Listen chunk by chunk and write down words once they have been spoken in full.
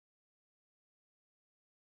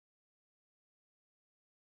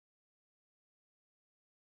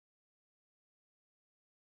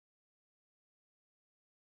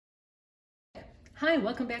Hi,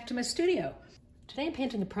 welcome back to my studio. Today I'm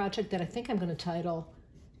painting a project that I think I'm going to title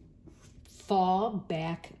Fall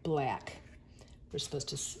Back Black. We're supposed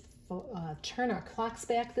to turn our clocks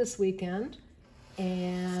back this weekend,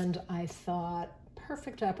 and I thought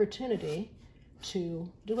perfect opportunity to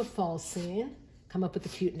do a fall scene, come up with a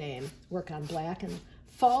cute name, work on black, and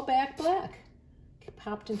Fall Back Black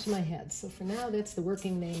popped into my head. So for now, that's the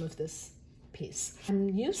working name of this piece. I'm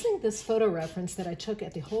using this photo reference that I took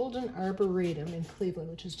at the Holden Arboretum in Cleveland,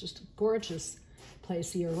 which is just a gorgeous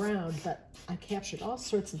place year-round, but I captured all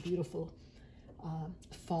sorts of beautiful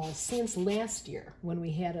fall scenes last year when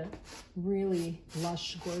we had a really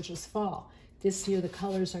lush, gorgeous fall. This year the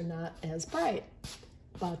colors are not as bright,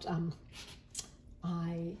 but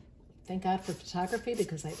I thank God for photography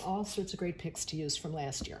because I have all sorts of great pics to use from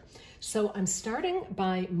last year. So I'm starting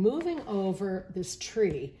by moving over this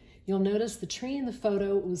tree. You'll notice the tree in the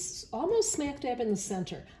photo was almost smack dab in the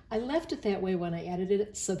center. I left it that way when I edited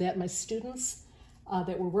it so that my students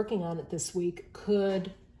that were working on it this week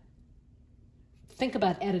could think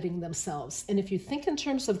about editing themselves. And if you think in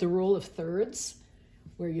terms of the rule of thirds,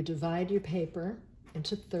 where you divide your paper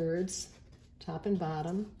into thirds, top and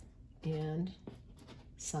bottom, and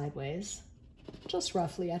sideways, just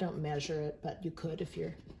roughly, I don't measure it, but you could if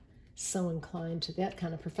you're so inclined to that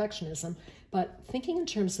kind of perfectionism. But thinking in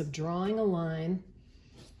terms of drawing a line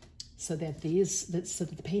so that so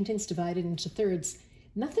that the painting's divided into thirds,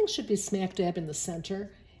 nothing should be smack dab in the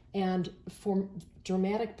center. And for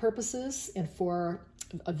dramatic purposes and for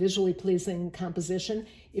a visually pleasing composition,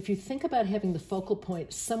 if you think about having the focal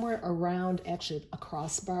point somewhere around actually a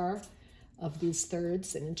crossbar of these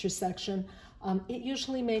thirds, an intersection, it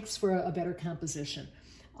usually makes for a better composition.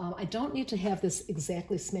 I don't need to have this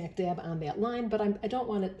exactly smack dab on that line, but I don't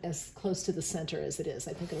want it as close to the center as it is.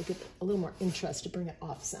 I think it'll give it a little more interest to bring it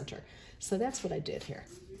off center. So that's what I did here.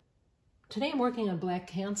 Today I'm working on black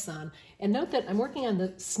Canson, and note that I'm working on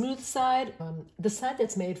the smooth side. The side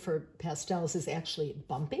that's made for pastels is actually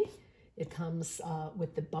bumpy. It comes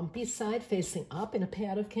with the bumpy side facing up in a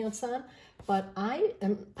pad of Canson, but I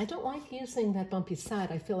don't like using that bumpy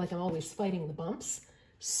side. I feel like I'm always fighting the bumps,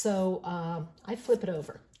 so I flip it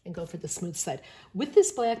over and go for the smooth side. With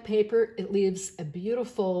this black paper, it leaves a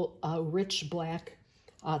beautiful, rich black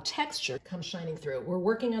texture come shining through. We're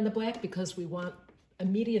working on the black because we want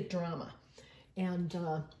immediate drama, and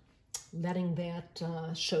letting that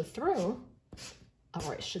show through,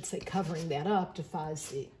 or I should say covering that up, defies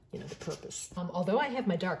the purpose. Although I have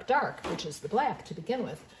my dark, which is the black to begin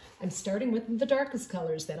with, I'm starting with the darkest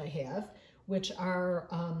colors that I have, which are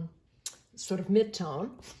sort of mid-tone,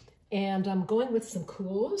 and I'm going with some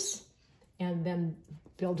cools and then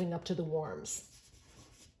building up to the warms.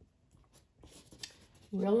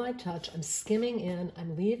 Real light touch. I'm skimming in.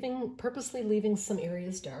 I'm purposely leaving some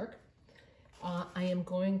areas dark. I am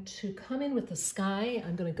going to come in with the sky.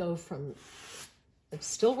 I'm going to go from,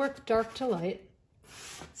 still work dark to light,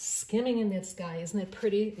 skimming in that sky. Isn't it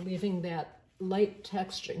pretty? Leaving that light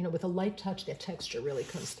texture, with a light touch, that texture really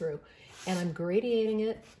comes through. And I'm gradiating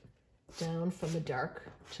it down from the dark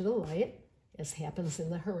to the light, as happens in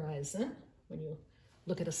the horizon. When you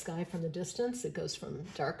look at a sky from the distance, it goes from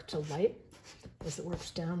dark to light as it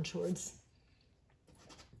works down towards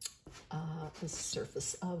the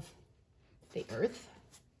surface of the earth.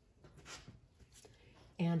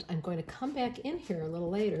 And I'm going to come back in here a little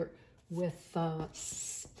later with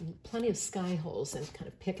plenty of sky holes and kind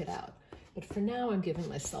of pick it out. But for now, I'm giving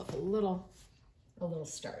myself a little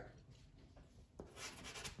start.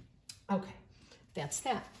 Okay, that's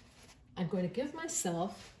that. I'm going to give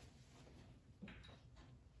myself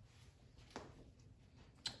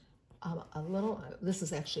a little, this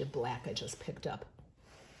is actually a black I just picked up.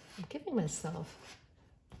 I'm giving myself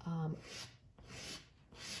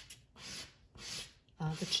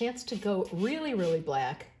the chance to go really, really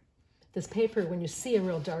black. This paper, when you see a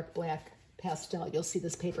real dark black pastel, you'll see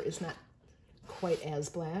this paper is not quite as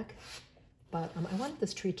black, but I want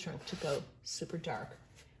this tree trunk to go super dark.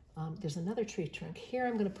 There's another tree trunk here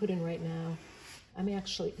I'm going to put in right now.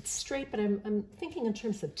 It's straight, but I'm thinking in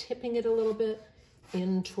terms of tipping it a little bit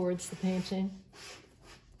in towards the painting.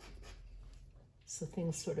 So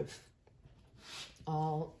things sort of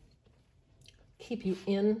all keep you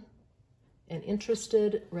in and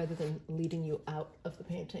interested rather than leading you out of the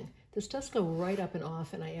painting. This does go right up and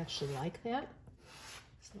off, and I actually like that.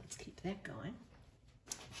 So let's keep that going.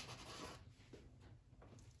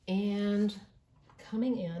 And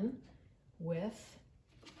coming in with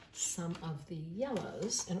some of the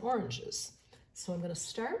yellows and oranges. So I'm going to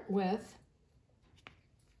start with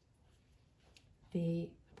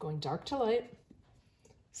going dark to light.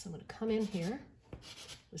 So I'm going to come in here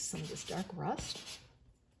with some of this dark rust.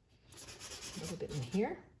 A little bit in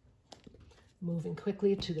here. Moving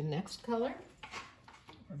quickly to the next color,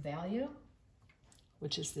 or value,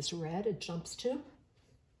 which is this red it jumps to.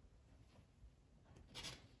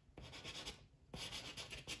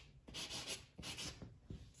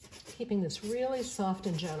 Keeping this really soft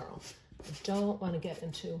in general. I don't want to get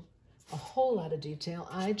into a whole lot of detail.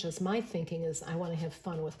 My thinking is I want to have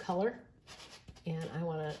fun with color, and I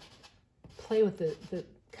want to play with the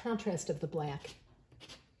contrast of the black.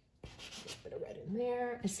 In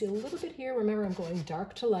there. I see a little bit here. Remember, I'm going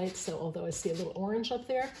dark to light, so although I see a little orange up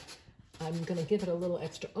there, I'm going to give it a little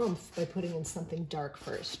extra oomph by putting in something dark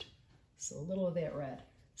first. So a little of that red.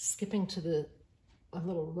 Skipping to a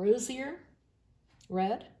little rosier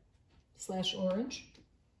red / orange.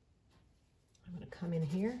 I'm going to come in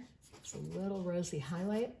here. It's a little rosy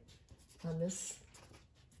highlight on this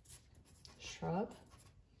shrub.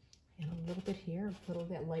 And a little bit here, a little of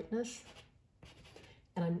that lightness.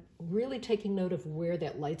 And I'm really taking note of where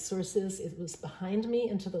that light source is. It was behind me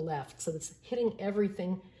and to the left, so it's hitting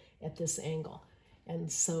everything at this angle.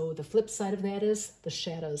 And so the flip side of that is the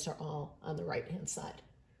shadows are all on the right-hand side.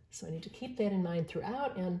 So I need to keep that in mind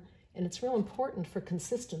throughout, and it's real important for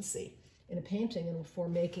consistency in a painting and for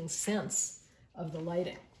making sense of the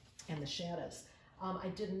lighting and the shadows. I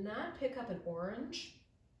did not pick up an orange,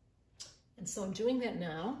 and so I'm doing that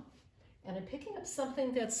now. And I'm picking up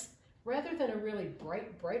something that's, rather than a really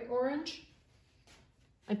bright orange,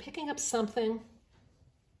 I'm picking up something,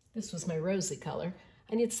 this was my rosy color.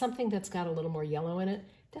 I need something that's got a little more yellow in it.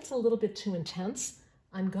 That's a little bit too intense.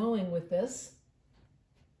 I'm going with this.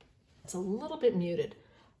 It's a little bit muted.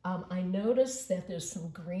 I notice that there's some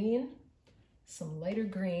green, some lighter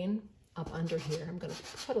green up under here. I'm going to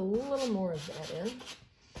put a little more of that in.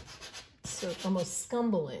 So almost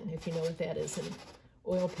scumbling, if you know what that is in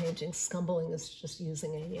oil painting. Scumbling is just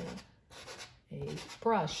using a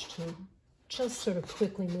brush to just sort of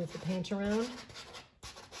quickly move the paint around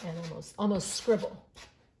and almost scribble.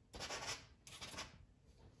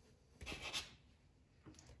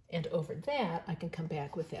 And over that, I can come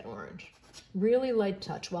back with that orange. Really light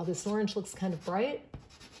touch. While this orange looks kind of bright,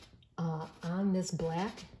 on this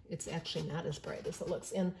black, it's actually not as bright as it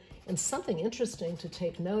looks. And something interesting to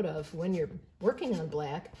take note of when you're working on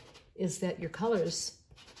black is that your colors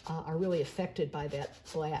are really affected by that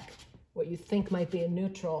black. What you think might be a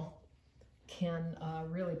neutral can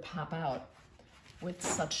really pop out with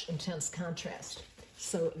such intense contrast.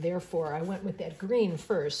 So therefore, I went with that green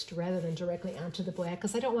first rather than directly onto the black,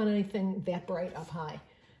 because I don't want anything that bright up high.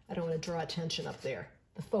 I don't want to draw attention up there.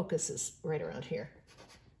 The focus is right around here.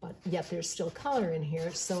 But yet there's still color in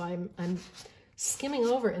here, so I'm skimming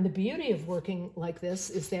over. And the beauty of working like this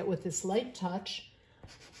is that with this light touch,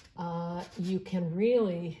 you can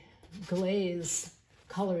really glaze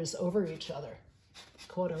colors over each other,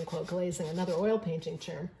 quote unquote glazing, another oil painting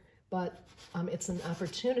term, but it's an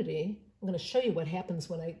opportunity. I'm going to show you what happens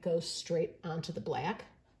when I go straight onto the black.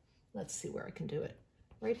 Let's see where I can do it.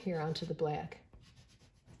 Right here onto the black.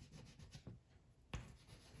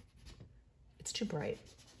 It's too bright.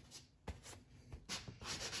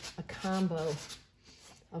 A combo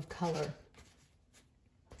of color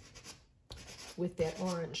with that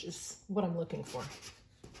orange is what I'm looking for.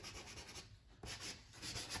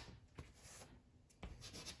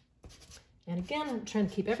 And again, I'm trying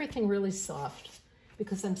to keep everything really soft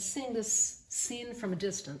because I'm seeing this scene from a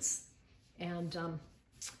distance, and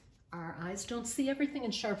our eyes don't see everything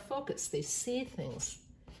in sharp focus. They see things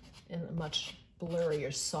in a much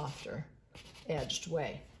blurrier, softer, edged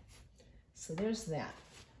way. So there's that.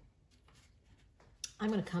 I'm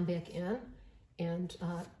going to come back in and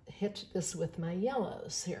hit this with my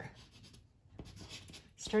yellows here.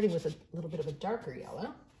 Starting with a little bit of a darker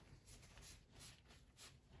yellow.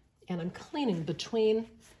 And I'm cleaning between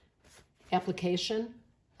application.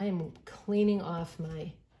 I am cleaning off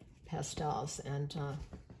my pastels and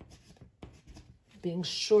being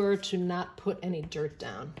sure to not put any dirt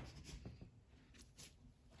down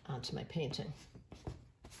onto my painting.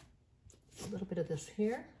 A little bit of this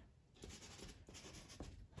here.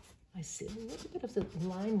 I see a little bit of the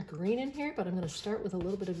lime green in here, but I'm going to start with a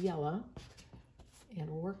little bit of yellow and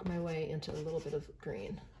work my way into a little bit of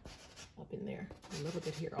green up in there. A little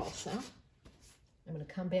bit here also. I'm going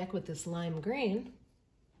to come back with this lime green,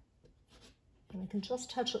 and I can just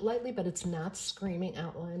touch it lightly, but it's not screaming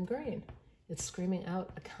out lime green. It's screaming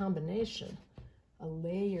out a combination,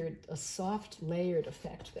 a soft layered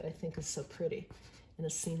effect that I think is so pretty in a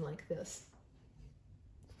scene like this.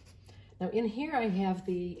 Now in here I have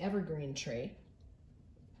the evergreen tree,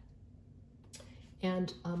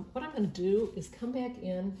 and what I'm going to do is come back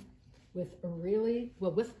in with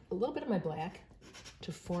with a little bit of my black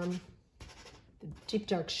to form the deep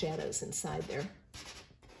dark shadows inside there.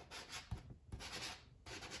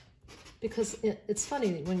 Because it's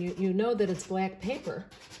funny when you know that it's black paper,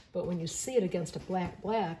 but when you see it against a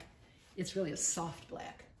black, it's really a soft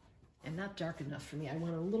black and not dark enough for me. I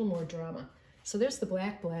want a little more drama. So there's the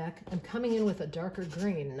black. I'm coming in with a darker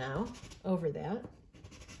green now over that.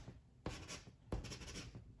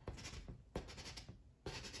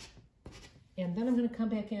 And then I'm going to come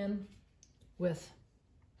back in with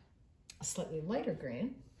a slightly lighter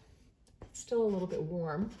green, still a little bit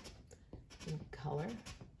warm in color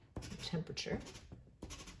and temperature.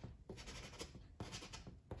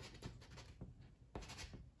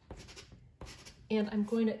 And I'm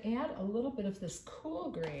going to add a little bit of this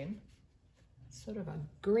cool green, sort of a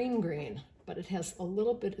green, but it's a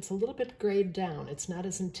little bit grayed down. It's not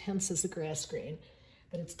as intense as the grass green,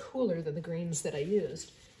 but it's cooler than the greens that I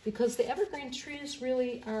used, because the evergreen trees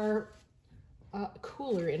really are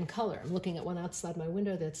cooler in color. I'm looking at one outside my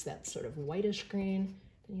window that's that sort of whitish green,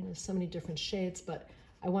 you know, so many different shades, but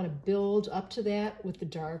I want to build up to that with the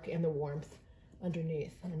dark and the warmth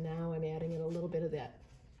underneath. And now I'm adding in a little bit of that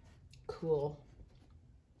cool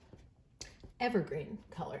evergreen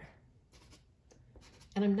color.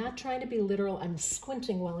 And I'm not trying to be literal. I'm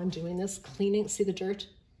squinting while I'm doing this, cleaning, see the dirt?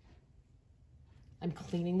 I'm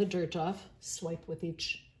cleaning the dirt off, swipe with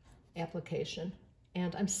each application.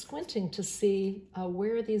 And I'm squinting to see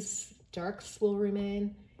where these darks will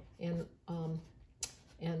remain and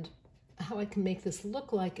how I can make this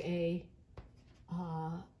look like an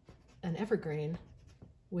evergreen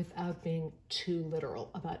without being too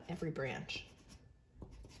literal about every branch.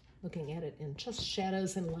 Looking at it in just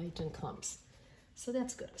shadows and light and clumps. So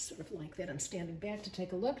that's good. I sort of like that. I'm standing back to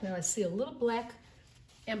take a look. Now I see a little black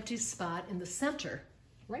empty spot in the center,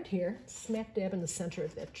 right here, smack dab in the center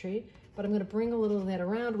of that tree. But I'm going to bring a little of that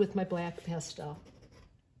around with my black pastel,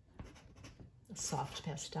 a soft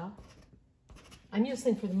pastel. I'm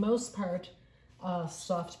using, for the most part,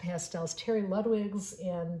 soft pastels, Terry Ludwig's,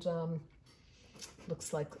 and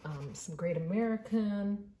looks like some Great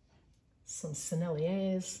American, some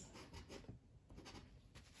Senneliers.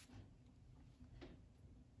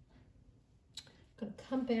 I'm going to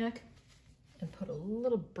come back and put a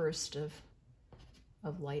little burst of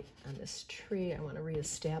light on this tree. I want to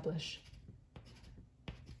reestablish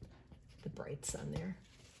the brights on there.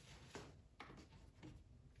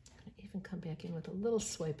 I'm going to even come back in with a little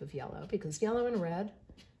swipe of yellow, because yellow and red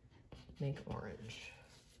make orange.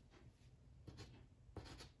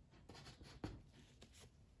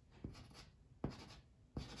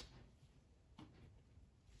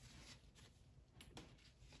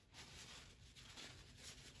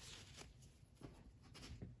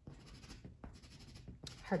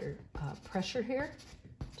 Harder pressure here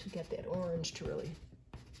to get that orange to really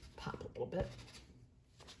pop a little bit.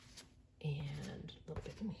 And a little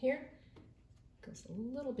bit in here. Goes a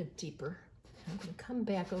little bit deeper. I'm going to come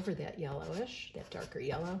back over that yellowish, that darker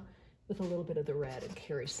yellow, with a little bit of the red and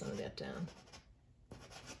carry some of that down.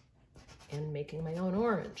 And making my own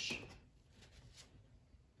orange.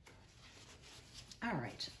 All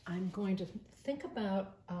right, I'm going to think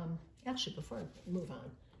about, actually before I move on,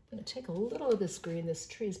 I'm going to take a little of this green. This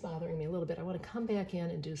tree is bothering me a little bit. I want to come back in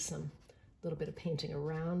and do some little bit of painting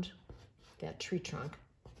around that tree trunk,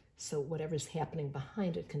 so whatever's happening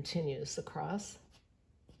behind it continues across.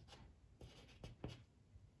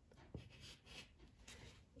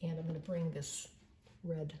 And I'm going to bring this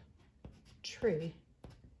red tree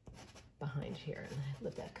behind here and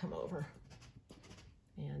let that come over.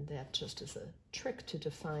 And that just is a trick to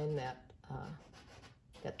define that,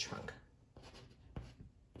 that trunk.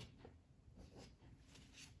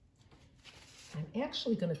 I'm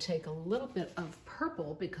actually going to take a little bit of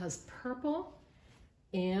purple, because purple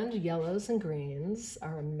and yellows and greens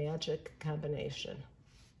are a magic combination.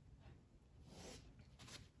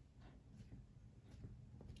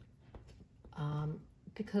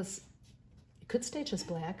 Because it could stay just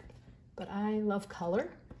black, but I love color,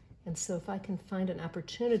 and so if I can find an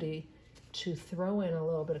opportunity to throw in a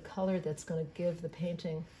little bit of color that's going to give the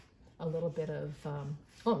painting a little bit of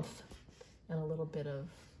oomph and a little bit of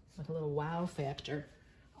like a little wow factor,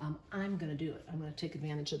 I'm going to do it. I'm going to take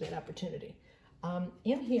advantage of that opportunity.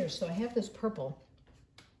 In here, so I have this purple.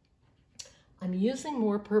 I'm using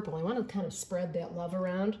more purple. I want to kind of spread that love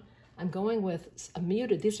around. I'm going with a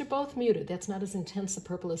muted. These are both muted. That's not as intense a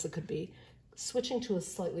purple as it could be. Switching to a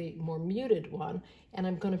slightly more muted one, and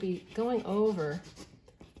I'm going to be going over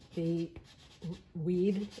the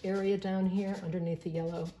weed area down here underneath the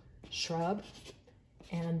yellow shrub,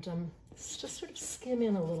 and just sort of skim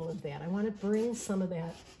in a little of that. I want to bring some of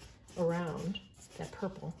that around that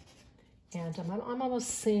purple. And I'm almost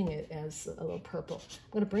seeing it as a little purple.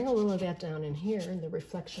 I'm going to bring a little of that down in here, in the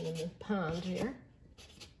reflection in the pond here.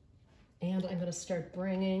 And I'm going to start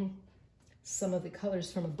bringing some of the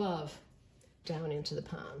colors from above down into the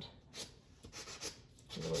pond.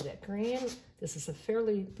 A little of that green. This is a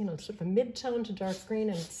fairly, sort of a mid-tone to dark green,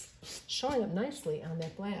 and it's showing up nicely on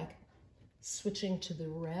that black. Switching to the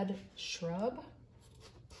red shrub.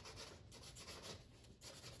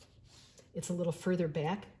 It's a little further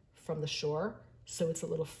back from the shore, so it's a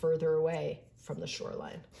little further away from the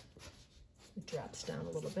shoreline. It drops down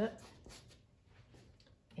a little bit.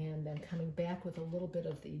 And then coming back with a little bit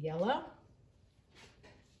of the yellow.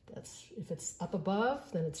 That's, if it's up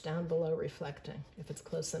above, then it's down below reflecting, if it's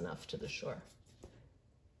close enough to the shore.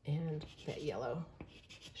 And that yellow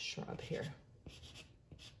shrub here.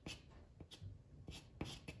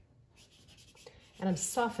 And I'm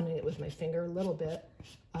softening it with my finger a little bit,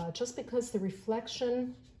 just because the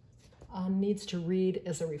reflection needs to read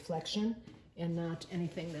as a reflection and not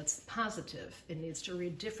anything that's positive. It needs to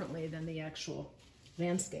read differently than the actual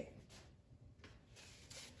landscape.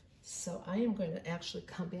 So I am going to actually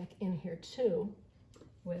come back in here too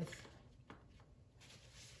with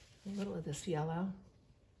a little of this yellow.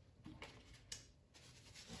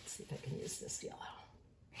 Let's see if I can use this yellow.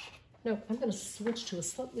 No, I'm going to switch to a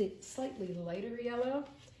slightly lighter yellow.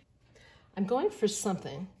 I'm going for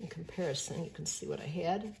something in comparison. You can see what I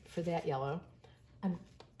had for that yellow. I'm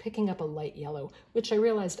picking up a light yellow, which I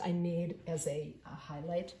realized I need as a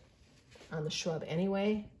highlight on the shrub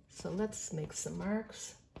anyway. So let's make some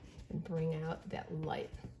marks and bring out that light.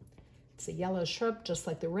 It's a yellow shrub, just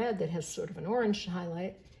like the red that has sort of an orange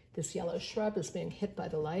highlight. This yellow shrub is being hit by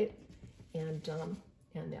the light, and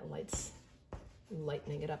that light's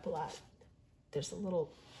lightening it up a lot. There's a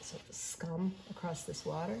little sort of scum across this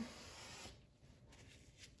water.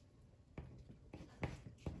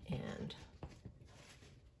 And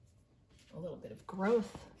a little bit of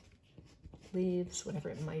growth, leaves, whatever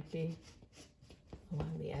it might be,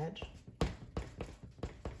 along the edge.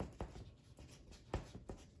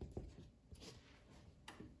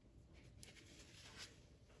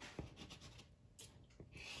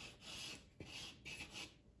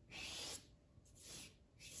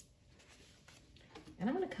 And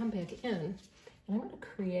I'm going to come back in and I'm going to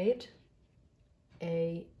create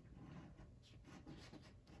a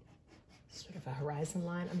sort of a horizon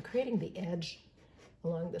line. I'm creating the edge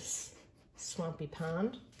along this swampy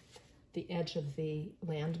pond, the edge of the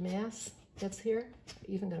landmass that's here.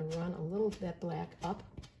 I'm even going to run a little of that black up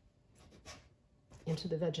into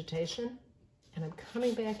the vegetation. And I'm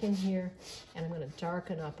coming back in here and I'm going to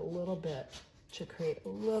darken up a little bit to create a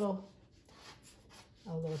little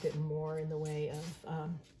bit more in the way of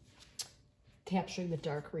capturing the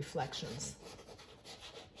dark reflections.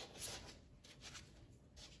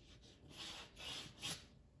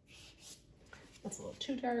 That's a little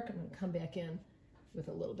too dark. I'm going to come back in with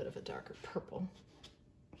a little bit of a darker purple.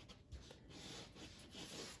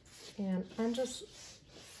 And I'm just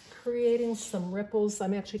creating some ripples.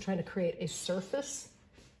 I'm actually trying to create a surface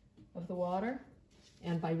of the water.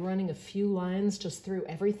 And by running a few lines just through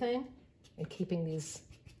everything and keeping these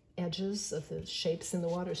edges of the shapes in the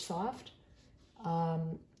water soft,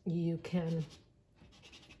 you can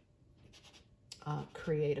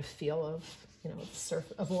create a feel of,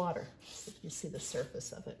 of water. So you see the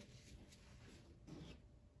surface of it.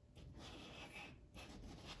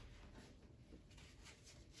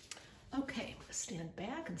 Okay, I'm going to stand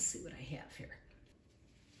back and see what I have here.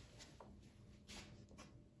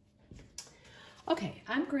 Okay,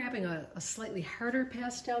 I'm grabbing a slightly harder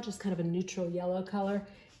pastel, just kind of a neutral yellow color,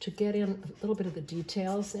 to get in a little bit of the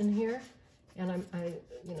details in here. And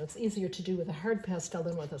it's easier to do with a hard pastel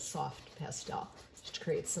than with a soft pastel, just to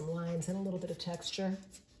create some lines and a little bit of texture.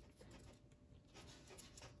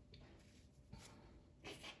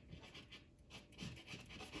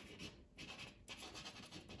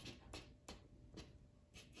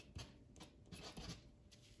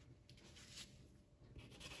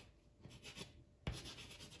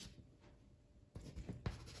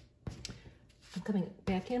 I'm coming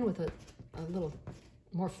back in with a little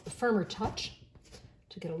more firmer touch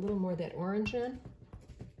to get a little more of that orange in.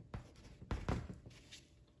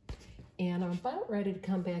 And I'm about ready to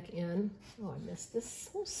come back in. Oh, I missed this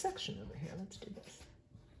whole section over here. Let's do this.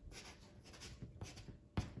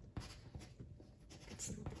 Get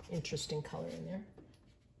some interesting color in there.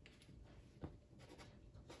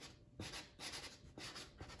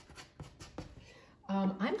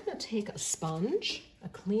 I'm going to take a sponge, a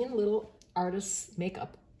clean little artist's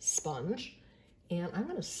makeup sponge, and I'm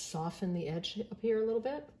going to soften the edge up here a little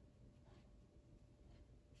bit.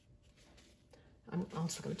 I'm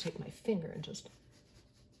also going to take my finger and just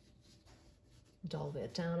dull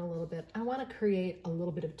that down a little bit. I want to create a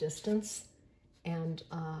little bit of distance and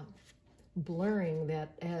blurring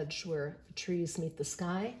that edge where the trees meet the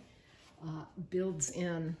sky builds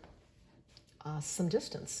in some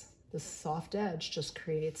distance. This soft edge just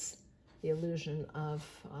creates the illusion of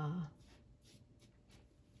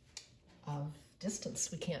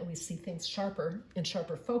distance. We see things sharper, in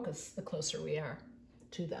sharper focus the closer we are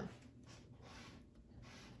to them.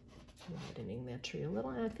 Widening that tree a little,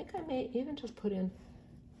 and I think I may even just put in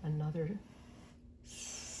another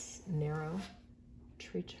narrow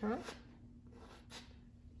tree trunk.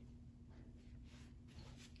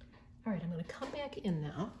 All right, I'm going to come back in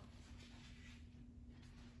now.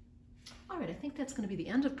 All right, I think that's going to be the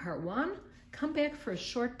end of part 1. Come back for a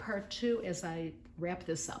short part 2 as I wrap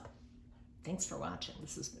this up. Thanks for watching.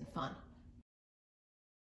 This has been fun.